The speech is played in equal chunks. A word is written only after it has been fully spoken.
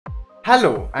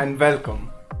Hello and welcome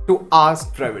to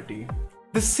Ask Brevity,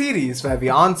 the series where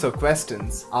we answer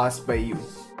questions asked by you.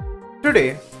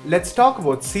 Today, let's talk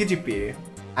about CGPA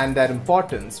and their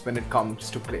importance when it comes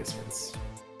to placements.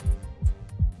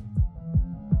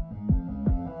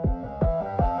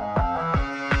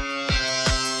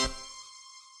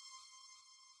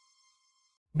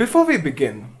 Before we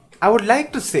begin, I would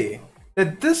like to say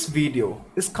that this video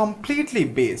is completely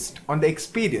based on the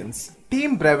experience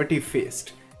Team Brevity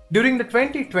faced during the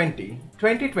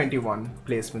 2020-2021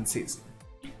 placement season.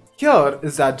 Here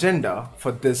is the agenda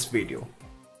for this video.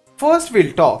 First,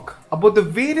 we'll talk about the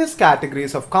various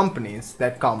categories of companies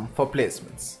that come for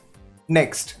placements.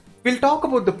 Next, we'll talk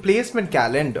about the placement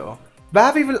calendar,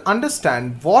 where we will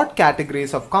understand what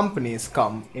categories of companies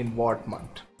come in what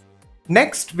month.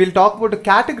 Next, we'll talk about the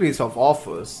categories of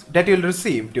offers that you'll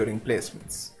receive during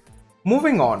placements.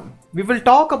 Moving on, we will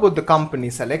talk about the company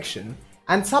selection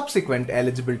and subsequent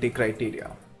eligibility criteria.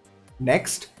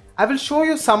 Next, I will show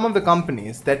you some of the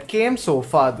companies that came so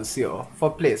far this year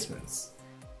for placements.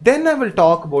 Then I will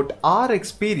talk about our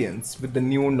experience with the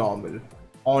new normal,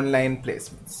 online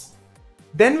placements.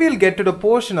 Then we'll get to the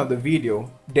portion of the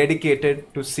video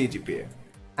dedicated to CGPA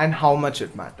and how much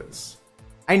it matters.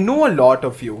 I know a lot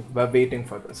of you were waiting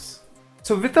for this.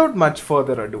 So without much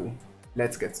further ado,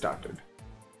 let's get started.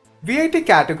 VIT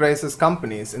categorizes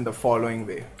companies in the following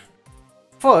way.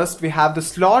 First, we have the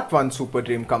Slot 1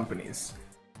 superdream companies.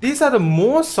 These are the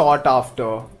most sought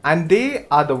after and they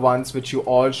are the ones which you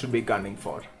all should be gunning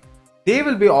for. They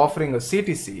will be offering a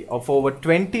CTC of over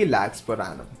 20 lakhs per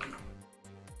annum.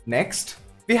 Next,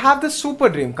 we have the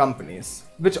superdream companies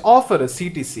which offer a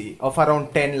CTC of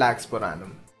around 10 lakhs per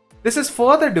annum. This is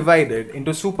further divided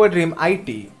into superdream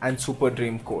IT and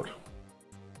superdream core.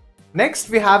 Next,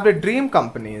 we have the dream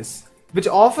companies which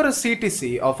offer a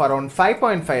CTC of around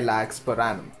 5.5 lakhs per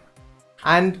annum,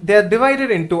 and they are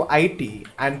divided into IT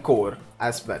and core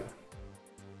as well.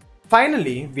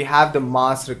 Finally, we have the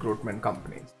mass recruitment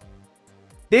companies.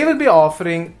 They will be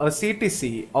offering a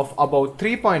CTC of about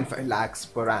 3.5 lakhs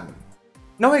per annum.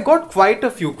 Now I got quite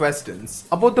a few questions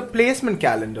about the placement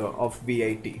calendar of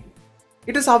VIT.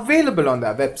 It is available on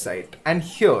their website and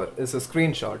here is a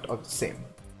screenshot of the same.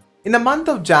 In the month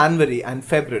of January and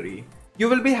February, you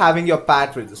will be having your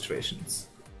PAT registrations,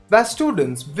 where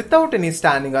students without any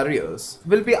standing arrears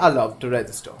will be allowed to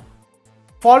register.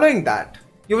 Following that,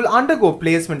 you will undergo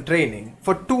placement training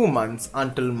for 2 months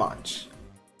until March.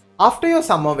 After your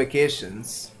summer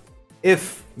vacations,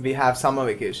 if we have summer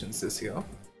vacations this year,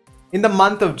 in the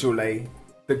month of July,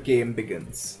 the game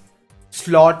begins.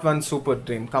 Slot 1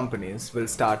 superdream companies will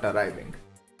start arriving.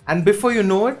 And before you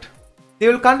know it, they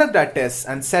will conduct their tests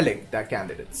and select their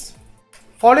candidates.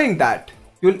 Following that,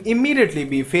 you will immediately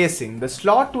be facing the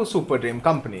Slot 2 superdream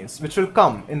companies which will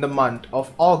come in the month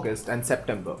of August and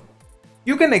September.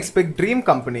 You can expect dream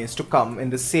companies to come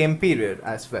in the same period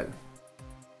as well.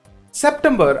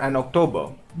 September and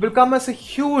October will come as a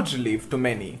huge relief to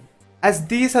many, as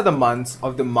these are the months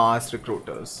of the mass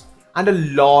recruiters and a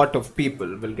lot of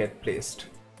people will get placed.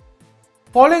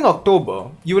 Following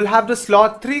October, you will have the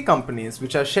Slot 3 companies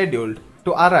which are scheduled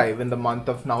to arrive in the month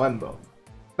of November,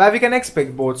 where we can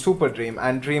expect both superdream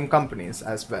and dream companies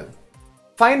as well.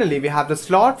 Finally, we have the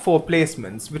Slot 4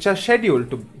 placements which are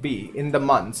scheduled to be in the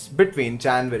months between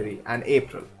January and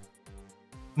April.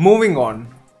 Moving on,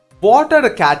 what are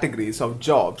the categories of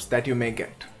jobs that you may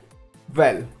get?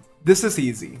 Well, this is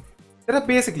easy. There are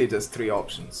basically just 3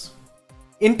 options.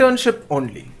 Internship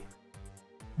only.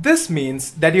 This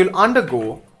means that you'll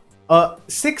undergo a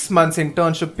 6 months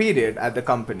internship period at the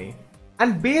company,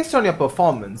 and based on your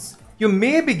performance, you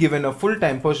may be given a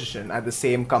full-time position at the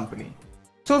same company.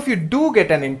 So if you do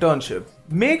get an internship,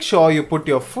 make sure you put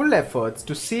your full efforts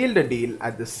to seal the deal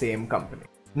at the same company.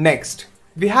 Next,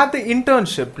 we have the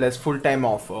internship plus full-time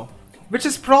offer, which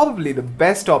is probably the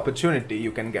best opportunity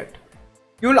you can get.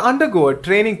 You will undergo a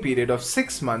training period of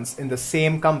 6 months in the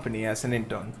same company as an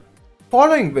intern,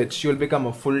 following which you will become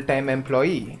a full-time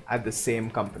employee at the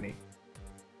same company.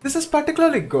 This is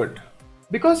particularly good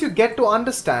because you get to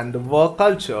understand the work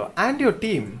culture and your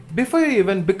team before you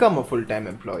even become a full-time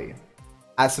employee.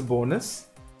 As a bonus,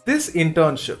 this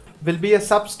internship will be a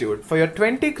substitute for your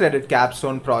 20 credit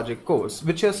capstone project course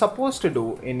which you're supposed to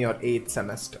do in your 8th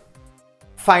semester.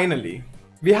 Finally,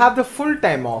 we have the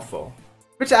full-time offer,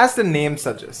 which as the name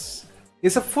suggests,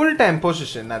 is a full-time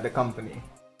position at the company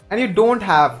and you don't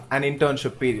have an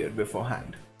internship period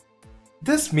beforehand.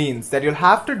 This means that you'll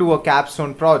have to do a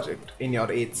capstone project in your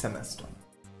 8th semester.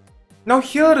 Now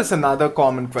here is another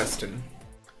common question.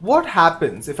 What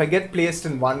happens if I get placed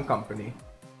in one company?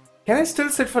 Can I still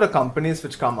sit for the companies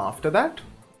which come after that?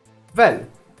 Well,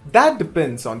 That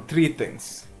depends on three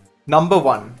things. Number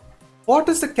one, what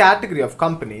is the category of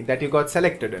company that you got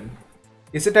selected in?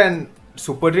 Is it a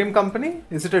super dream company?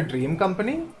 Is it a dream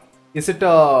company? Is it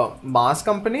a mass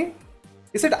company?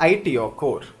 Is it IT or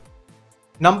core?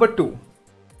 Number two,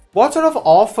 what sort of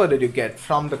offer did you get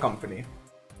from the company?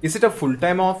 Is it a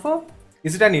full-time offer?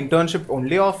 Is it an internship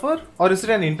only offer? Or is it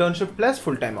an internship plus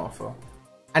full-time offer?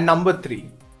 And number three,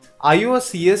 are you a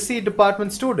CSC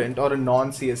department student or a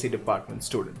non-CSC department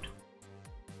student?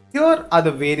 Here are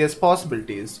the various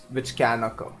possibilities which can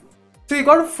occur. So you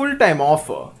got a full-time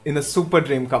offer in a super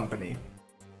dream company.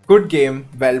 Good game,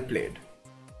 well played.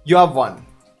 You have won.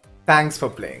 Thanks for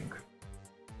playing.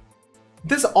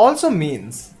 This also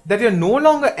means that you're no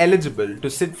longer eligible to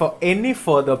sit for any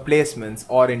further placements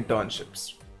or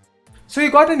internships. So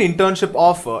you got an internship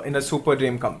offer in a super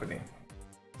dream company.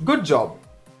 Good job.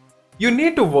 You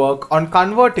need to work on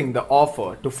converting the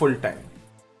offer to full-time.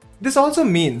 This also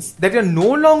means that you're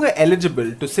no longer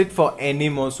eligible to sit for any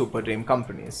more super dream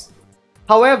companies.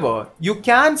 However, you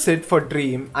can sit for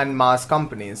dream and mass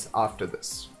companies after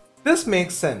this. This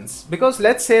makes sense because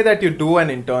let's say that you do an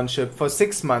internship for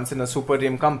 6 months in a super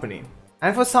dream company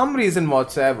and for some reason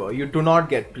whatsoever you do not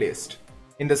get placed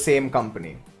in the same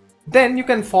company. Then you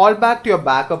can fall back to your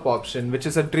backup option, which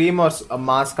is a dream or a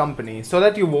mass company, so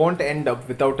that you won't end up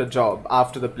without a job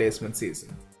after the placement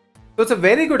season. So it's a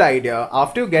very good idea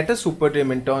after you get a super dream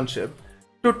internship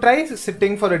to try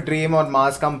sitting for a dream or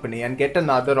mass company and get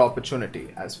another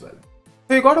opportunity as well.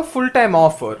 So you got a full-time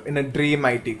offer in a dream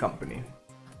IT company.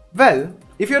 Well,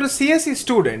 if you're a CSE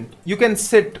student, you can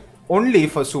sit only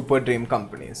for super dream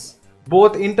companies,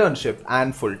 both internship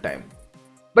and full-time.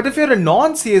 But if you're a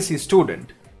non-CSE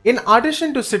student, in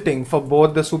addition to sitting for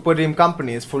both the super dream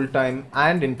companies full-time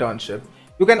and internship,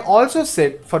 you can also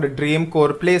sit for the dream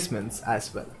core placements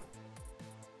as well.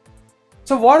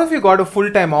 So what if you got a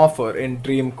full-time offer in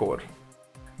dream core?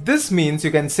 This means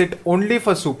you can sit only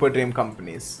for super dream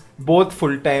companies, both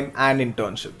full-time and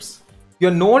internships.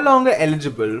 You're no longer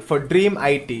eligible for dream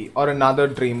IT or another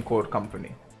dream core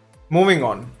company. Moving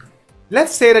on.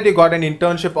 Let's say that you got an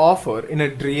internship offer in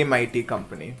a dream IT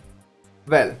company.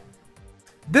 Well,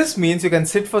 this means you can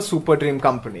sit for super dream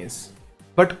companies,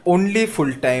 but only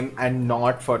full-time and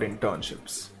not for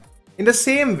internships. In the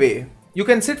same way, you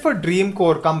can sit for dream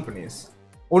core companies,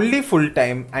 only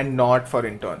full-time and not for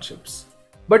internships.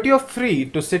 But you're free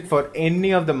to sit for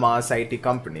any of the mass IT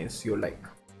companies you like.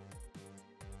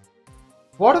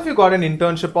 What if you got an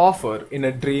internship offer in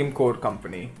a dream core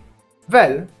company?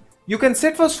 Well, you can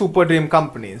sit for super dream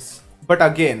companies, but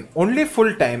again, only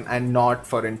full-time and not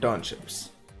for internships.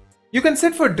 You can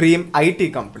sit for dream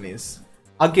IT companies,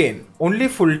 again, only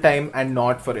full-time and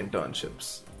not for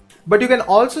internships. But you can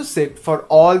also sit for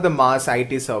all the mass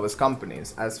IT service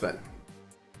companies as well.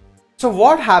 So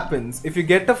what happens if you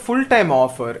get a full-time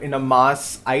offer in a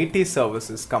mass IT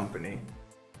services company?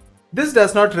 This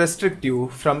does not restrict you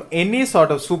from any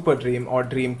sort of super dream or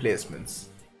dream placements.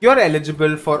 You are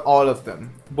eligible for all of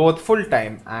them, both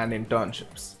full-time and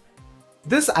internships.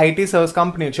 This IT service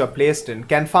company which you are placed in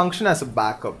can function as a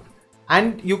backup,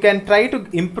 and you can try to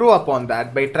improve upon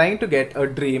that by trying to get a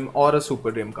dream or a super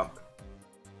dream company.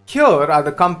 Here are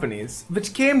the companies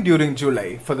which came during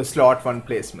July for the slot 1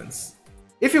 placements.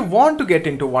 If you want to get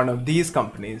into one of these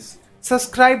companies,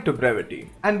 subscribe to Brevity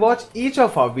and watch each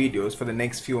of our videos for the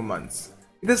next few months.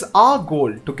 It is our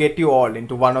goal to get you all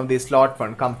into one of these slot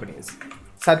 1 companies,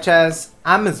 such as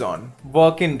Amazon,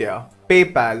 Work India,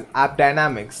 PayPal,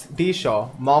 AppDynamics,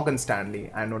 DShaw, Morgan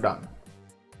Stanley, and Udaan.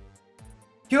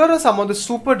 Here are some of the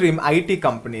super dream IT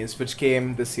companies which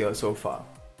came this year so far.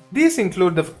 These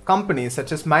include the companies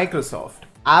such as Microsoft,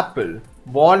 Apple,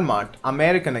 Walmart,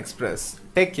 American Express,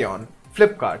 Techion,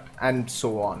 Flipkart, and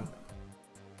so on.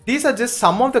 These are just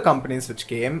some of the companies which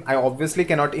came. I obviously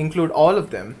cannot include all of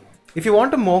them. If you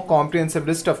want a more comprehensive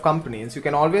list of companies, you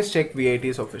can always check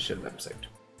VIT's official website.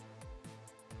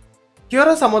 Here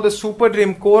are some of the super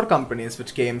dream core companies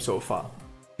which came so far.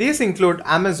 These include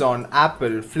Amazon,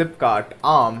 Apple, Flipkart,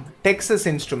 ARM, Texas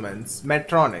Instruments,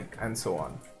 Medtronic, and so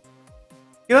on.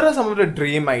 Here are some of the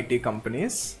dream IT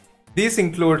companies. These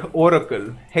include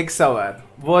Oracle, Hexaware,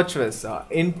 Virtuosa,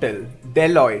 Intel,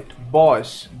 Deloitte,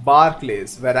 Bosch,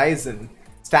 Barclays, Verizon,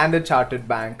 Standard Chartered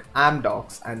Bank,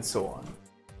 Amdocs, and so on.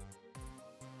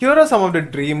 Here are some of the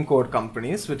dream core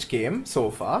companies which came so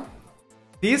far.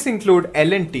 These include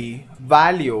L&T,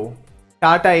 Valeo,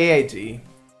 Tata AIG,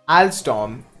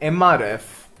 Alstom,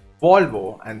 MRF,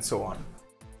 Volvo, and so on.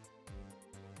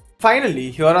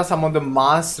 Finally, here are some of the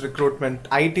mass recruitment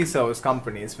IT service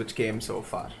companies which came so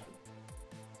far.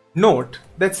 Note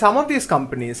that some of these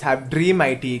companies have dream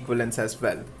IT equivalents as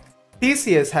well.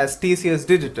 TCS has TCS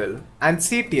Digital and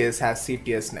CTS has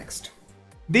CTS Next.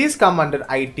 These come under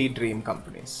IT dream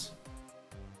companies.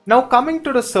 Now coming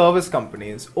to the service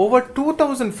companies, over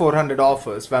 2,400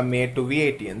 offers were made to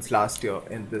VITians last year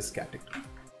in this category.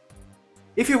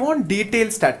 If you want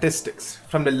detailed statistics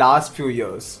from the last few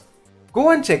years, go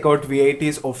and check out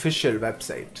VIT's official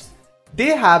website.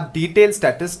 They have detailed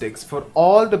statistics for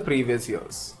all the previous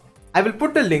years. I will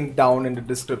put the link down in the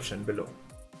description below.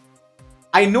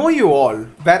 I know you all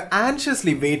were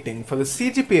anxiously waiting for the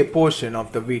CGPA portion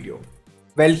of the video.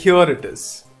 Well, here it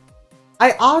is.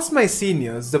 I asked my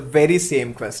seniors the very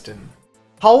same question.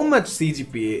 How much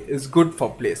CGPA is good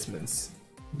for placements?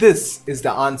 This is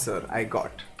the answer I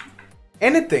got.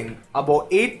 Anything above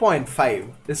 8.5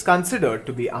 is considered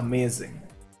to be amazing.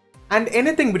 And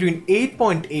anything between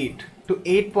 8.8 to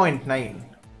 8.9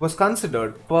 was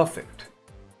considered perfect.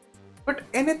 But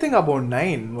anything above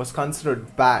 9 was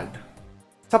considered bad.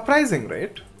 Surprising,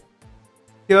 right?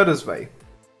 Here is why.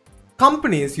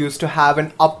 Companies used to have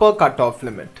an upper cutoff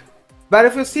limit, where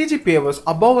if your CGPA was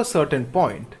above a certain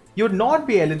point, you would not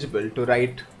be eligible to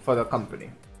write for the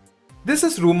company. This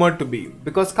is rumored to be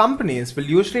because companies will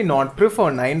usually not prefer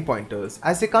 9-pointers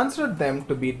as they consider them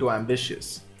to be too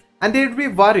ambitious, and they would be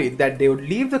worried that they would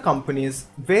leave the companies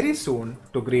very soon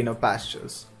to greener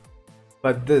pastures.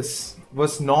 But this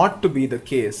was not to be the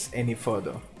case any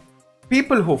further.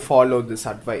 People who followed this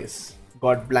advice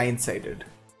got blindsided.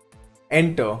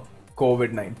 Enter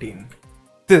COVID-19.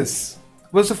 This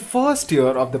was the first year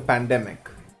of the pandemic,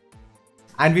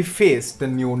 and we faced the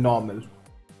new normal.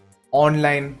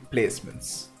 Online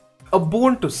placements. A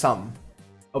boon to some,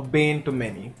 a bane to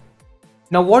many.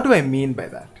 Now what do I mean by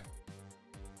that?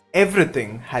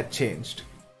 Everything had changed.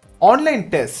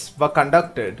 Online tests were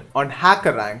conducted on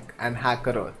HackerRank and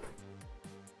HackerEarth.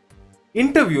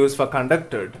 Interviews were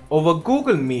conducted over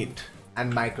Google Meet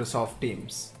and Microsoft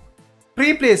Teams.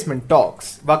 Pre-placement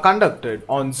talks were conducted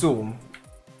on Zoom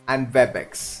and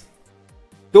WebEx.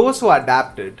 Those who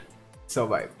adapted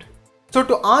survived. So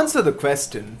to answer the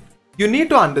question, you need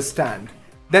to understand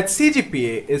that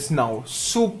CGPA is now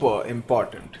super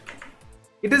important.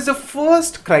 It is the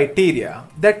first criteria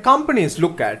that companies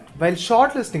look at while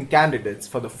shortlisting candidates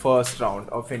for the first round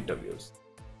of interviews.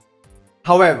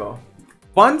 However,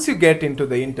 once you get into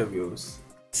the interviews,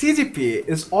 CGPA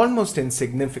is almost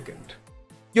insignificant.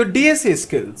 Your DSA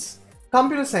skills,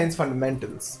 computer science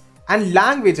fundamentals, and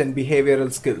language and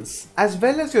behavioral skills, as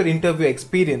well as your interview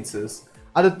experiences,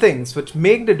 are the things which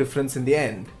make the difference in the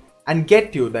end and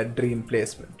get you that dream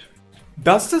placement.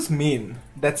 Does this mean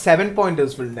that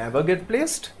 7-pointers will never get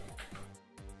placed?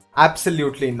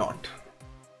 Absolutely not.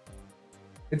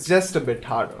 It's just a bit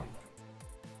harder.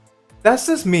 Does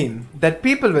this mean that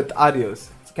people with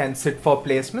arrears can sit for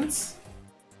placements?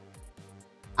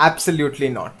 Absolutely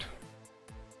not.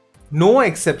 No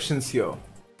exceptions here.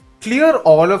 Clear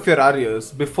all of your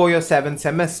arrears before your 7th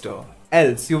semester,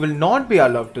 else you will not be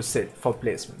allowed to sit for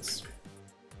placements.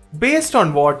 Based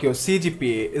on what your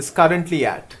CGPA is currently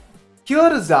at,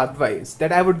 here is the advice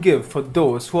that I would give for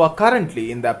those who are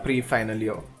currently in their pre-final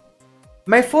year.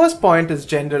 My first point is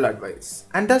general advice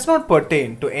and does not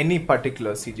pertain to any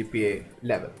particular CGPA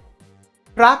level.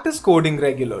 Practice coding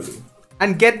regularly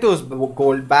and get those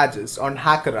gold badges on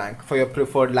HackerRank for your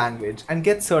preferred language and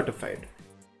get certified.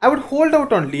 I would hold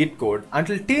out on LeetCode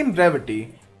until Team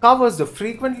Brevity covers the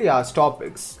frequently asked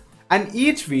topics, and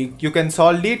each week you can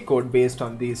solve LeetCode based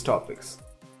on these topics.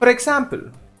 For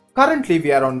example, currently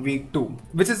we are on week 2,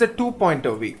 which is a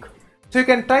 2-pointer week. So you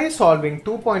can try solving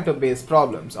 2-pointer based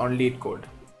problems on LeetCode.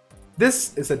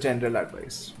 This is a general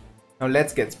advice. Now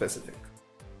let's get specific.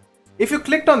 If you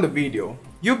clicked on the video,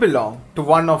 you belong to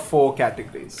one of 4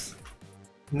 categories.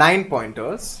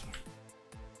 9-pointers,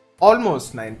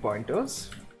 almost 9-pointers,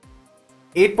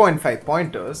 8.5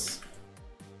 pointers,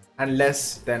 and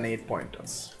less than 8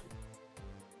 pointers.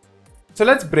 So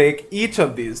let's break each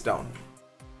of these down.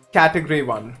 Category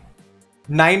 1,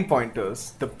 9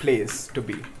 pointers, the place to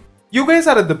be. You guys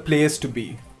are at the place to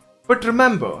be, but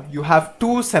remember you have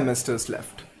 2 semesters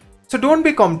left. So don't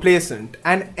be complacent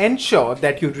and ensure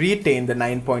that you retain the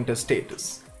 9-pointer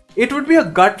status. It would be a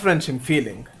gut-wrenching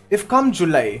feeling if come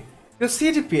July, your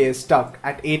CGPA is stuck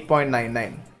at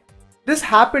 8.99. This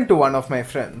happened to one of my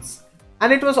friends,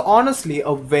 and it was honestly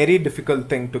a very difficult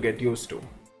thing to get used to.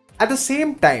 At the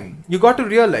same time, you got to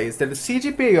realize that the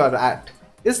CGPA you are at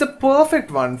is the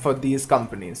perfect one for these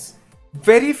companies.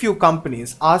 Very few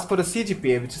companies ask for a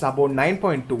CGPA which is about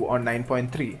 9.2 or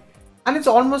 9.3, and it's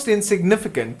almost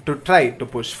insignificant to try to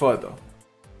push further.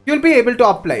 You'll be able to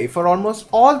apply for almost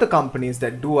all the companies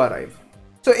that do arrive.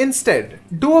 So instead,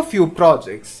 do a few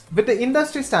projects with the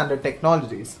industry standard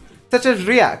technologies such as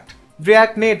React,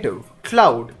 React Native,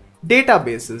 Cloud,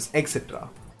 databases, etc.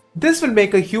 This will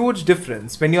make a huge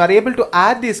difference when you are able to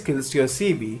add these skills to your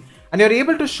CV and you're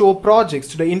able to show projects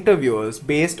to the interviewers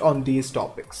based on these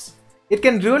topics. It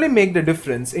can really make the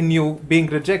difference in you being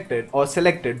rejected or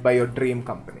selected by your dream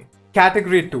company.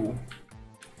 Category 2.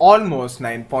 Almost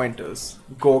 9 pointers.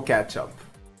 Go catch up.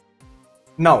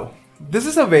 Now, this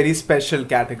is a very special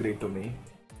category to me.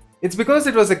 It's because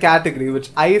it was a category which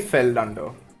I fell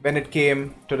under when it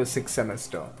came to the 6th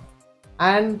semester.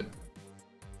 And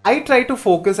I tried to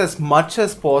focus as much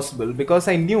as possible because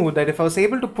I knew that if I was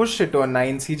able to push it to a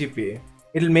 9 CGPA,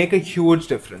 it'll make a huge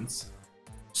difference.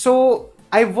 So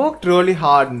I worked really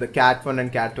hard in the Cat 1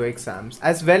 and Cat 2 exams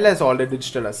as well as all the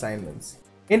digital assignments.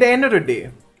 In the end of the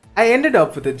day, I ended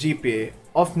up with a GPA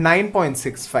of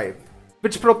 9.65,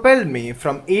 which propelled me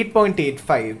from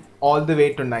 8.85 all the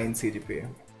way to 9 CGPA.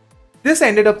 This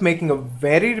ended up making a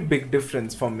very big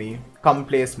difference for me come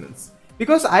placements,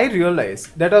 because I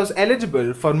realized that I was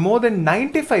eligible for more than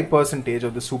 95%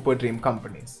 of the superdream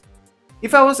companies.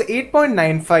 If I was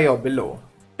 8.95 or below,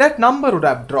 that number would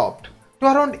have dropped to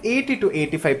around 80 to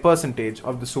 85%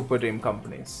 of the superdream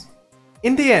companies.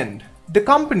 In the end, the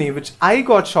company which I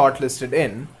got shortlisted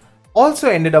in also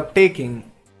ended up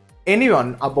taking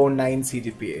anyone above 9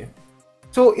 CGPA.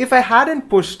 So if I hadn't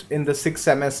pushed in the 6th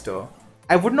semester,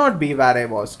 I would not be where I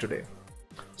was today.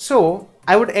 So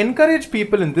I would encourage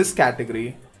people in this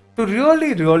category to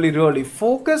really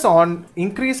focus on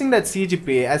increasing that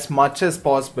CGPA as much as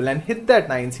possible and hit that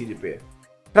 9 CGPA.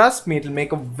 Trust me, it will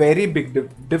make a very big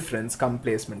difference come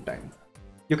placement time.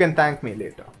 You can thank me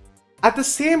later. At the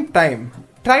same time,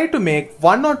 try to make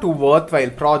 1 or 2 worthwhile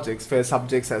projects for your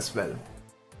subjects as well.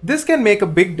 This can make a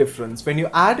big difference when you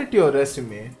add it to your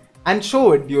resume and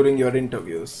show it during your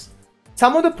interviews.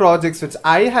 Some of the projects which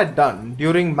I had done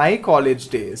during my college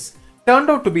days turned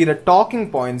out to be the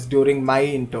talking points during my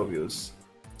interviews.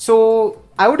 So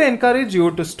I would encourage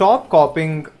you to stop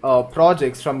copying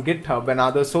projects from GitHub and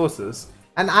other sources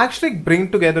and actually bring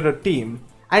together a team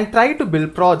and try to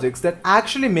build projects that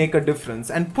actually make a difference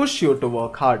and push you to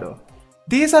work harder.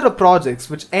 These are the projects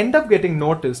which end up getting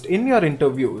noticed in your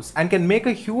interviews and can make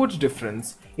a huge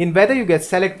difference in whether you get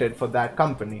selected for that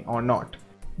company or not.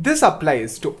 This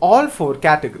applies to all 4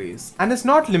 categories and is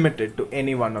not limited to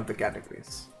any one of the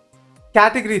categories.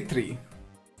 Category 3.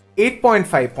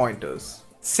 8.5 pointers.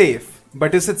 Safe,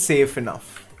 but is it safe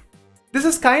enough? This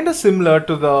is kind of similar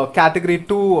to the category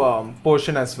 2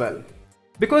 portion as well.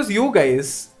 Because you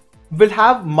guys will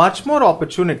have much more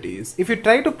opportunities if you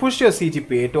try to push your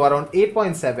CGPA to around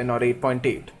 8.7 or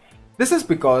 8.8. This is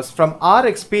because from our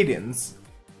experience,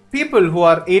 people who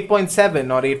are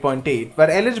 8.7 or 8.8 were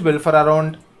eligible for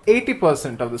around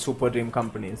 80% of the superdream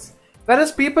companies,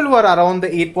 whereas people who are around the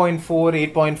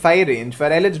 8.4, 8.5 range were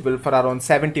eligible for around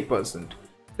 70%.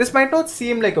 This might not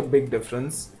seem like a big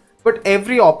difference, but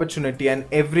every opportunity and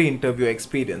every interview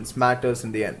experience matters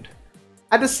in the end.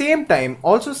 At the same time,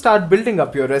 also start building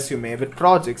up your resume with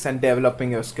projects and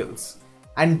developing your skills.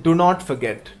 And do not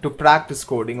forget to practice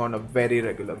coding on a very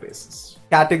regular basis.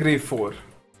 Category 4.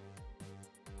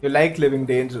 You like living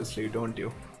dangerously, don't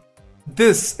you?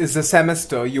 This is the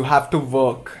semester you have to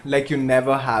work like you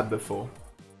never have before.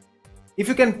 If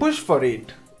you can push for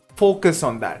 8, focus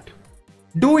on that.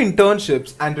 Do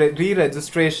internships and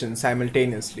re-registration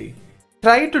simultaneously.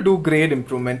 Try to do grade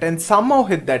improvement and somehow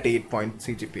hit that 8-point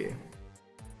CGPA.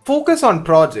 Focus on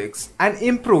projects and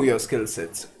improve your skill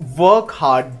sets. Work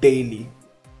hard daily.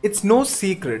 It's no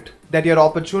secret that your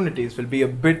opportunities will be a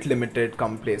bit limited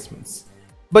come placements.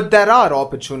 But there are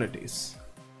opportunities.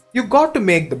 You got to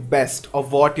make the best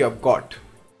of what you have got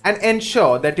and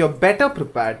ensure that you're better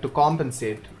prepared to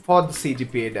compensate for the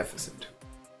CGPA deficit.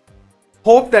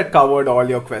 Hope that covered all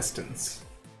your questions.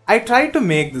 I tried to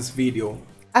make this video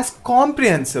as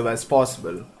comprehensive as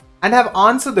possible and have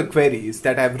answered the queries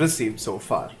that I've received so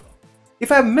far.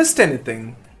 If I've missed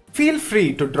anything, feel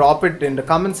free to drop it in the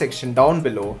comment section down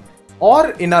below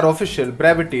or in our official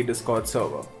Brevity Discord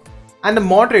server, and the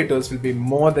moderators will be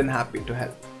more than happy to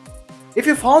help. If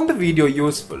you found the video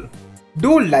useful,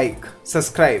 do like,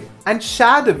 subscribe and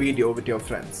share the video with your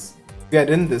friends. We are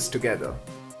in this together.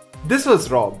 This was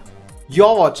Rob.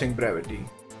 You're watching Brevity.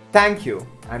 Thank you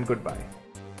and goodbye.